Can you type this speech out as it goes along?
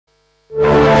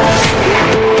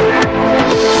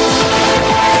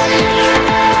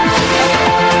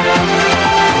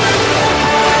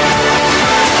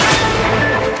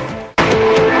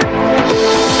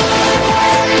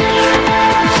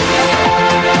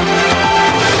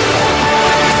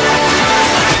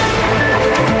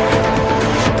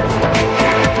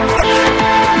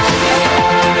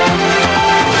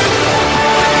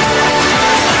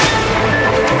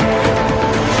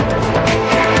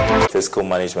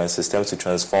management systems to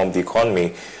transform the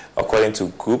economy, according to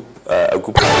a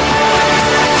group.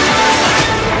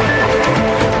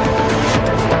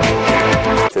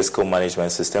 Fiscal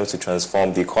management systems to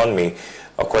transform the economy,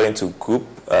 according to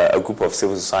a group of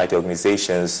civil society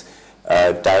organizations.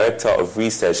 Director of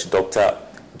Research, Dr.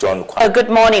 John. Good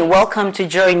morning. Welcome to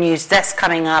JoyNews Desk.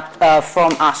 Coming up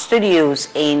from our studios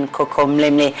in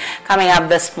Kokomlemle. Coming up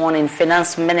this morning,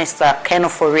 Finance Minister Ken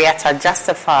Ofori-Atta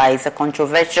justifies the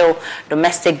controversial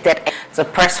domestic debt to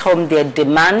press home their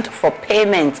demand for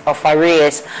payment of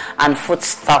arrears and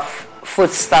foodstuff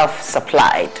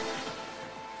supplied.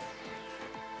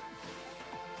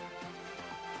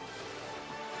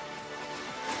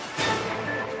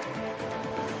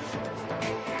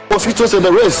 Mosquitoes in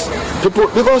the race, people,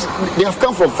 because they have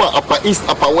come from far, upper east,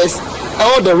 upper west,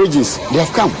 all the regions, they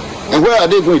have come. And where are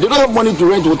they going? They don't have money to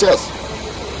rent hotels.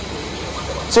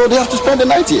 So they have to spend the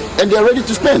night here, and they are ready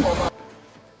to spend.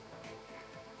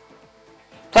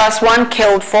 Plus, one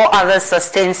killed, 4 others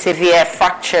sustained severe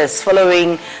fractures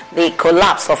following the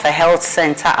collapse of a health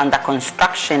center under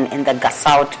construction in the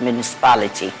Gassouth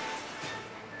municipality.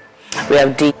 We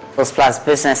have details plus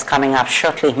business coming up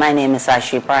shortly. My name is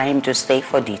Aisha Ibrahim. To stay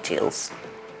for details.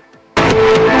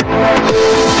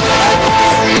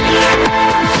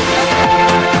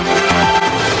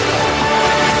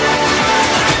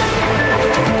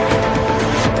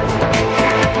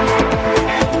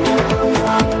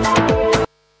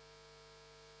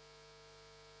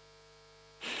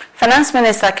 Finance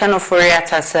Minister Ken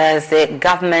Ofori-Atta says the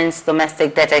government's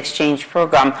domestic debt exchange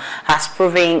program has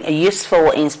proven useful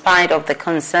in spite of the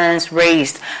concerns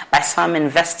raised by some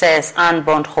investors and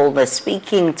bondholders.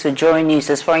 Speaking to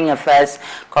JoyNews' Foreign Affairs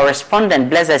correspondent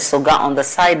Blessed Soga on the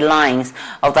sidelines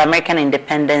of the American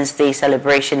Independence Day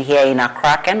celebration here in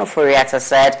Accra, Ken Ofori-Atta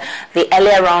said the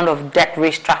earlier round of debt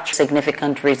restructuring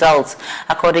significant results.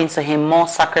 According to him, more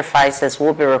sacrifices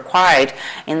will be required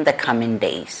in the coming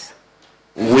days.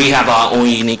 We have our own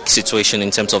unique situation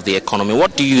in terms of the economy.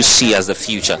 What do you see as the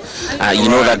future? You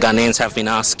know that Ghanaians have been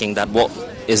asking that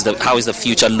how is the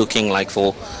future looking like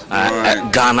for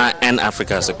Ghana and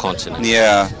Africa as a continent?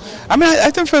 Yeah, I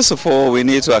think first of all we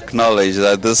need to acknowledge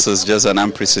that this is just an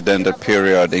unprecedented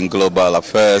period in global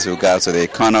affairs with regards to the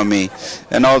economy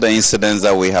and all the incidents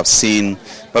that we have seen.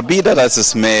 But be that as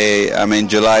it may,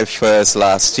 July 1st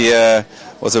last year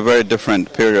was a very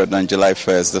different period than July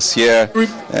 1st this year,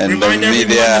 and the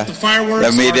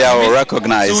media will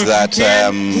recognize that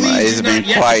it's been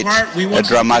quite a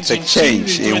dramatic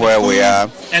change in where we are.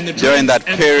 During that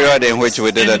period in which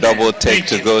we did a double take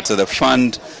to go to the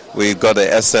fund, we got the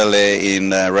SLA in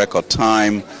record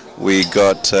time, we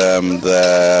got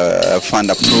the fund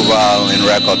approval in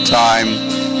record time,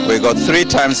 we got 3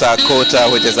 times our quota,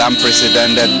 which is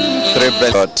unprecedented. We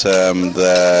got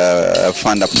the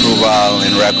fund approval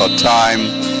in record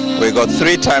time. We got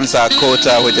 3 times our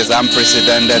quota, which is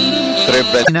unprecedented.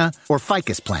 Or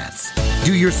ficus plants.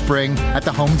 Do your spring at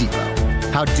the Home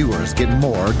Depot. How doers get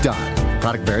more done.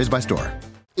 Product varies by store.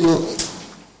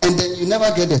 And then you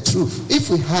never get the truth. If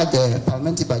we had the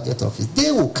Parliamentary Budget Office,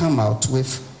 they will come out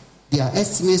with their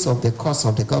estimates of the cost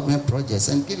of the government projects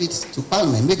and give it to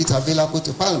Parliament, make it available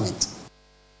to Parliament.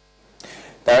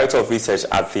 Director of Research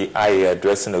at the IE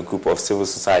addressing a group of civil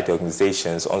society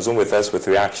organizations. On Zoom with us with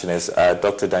reaction is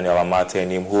Dr. Daniel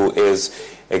Amartenim, who is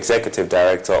Executive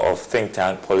Director of Think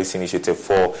Tank Policy Initiative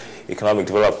for Economic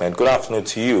Development. Good afternoon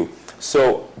to you.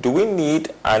 So, do we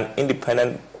need an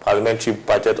independent parliamentary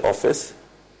budget office?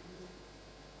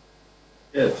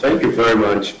 Yes, thank you very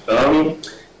much.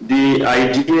 The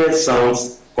idea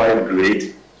sounds quite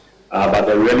great, but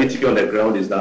the reality on the ground is that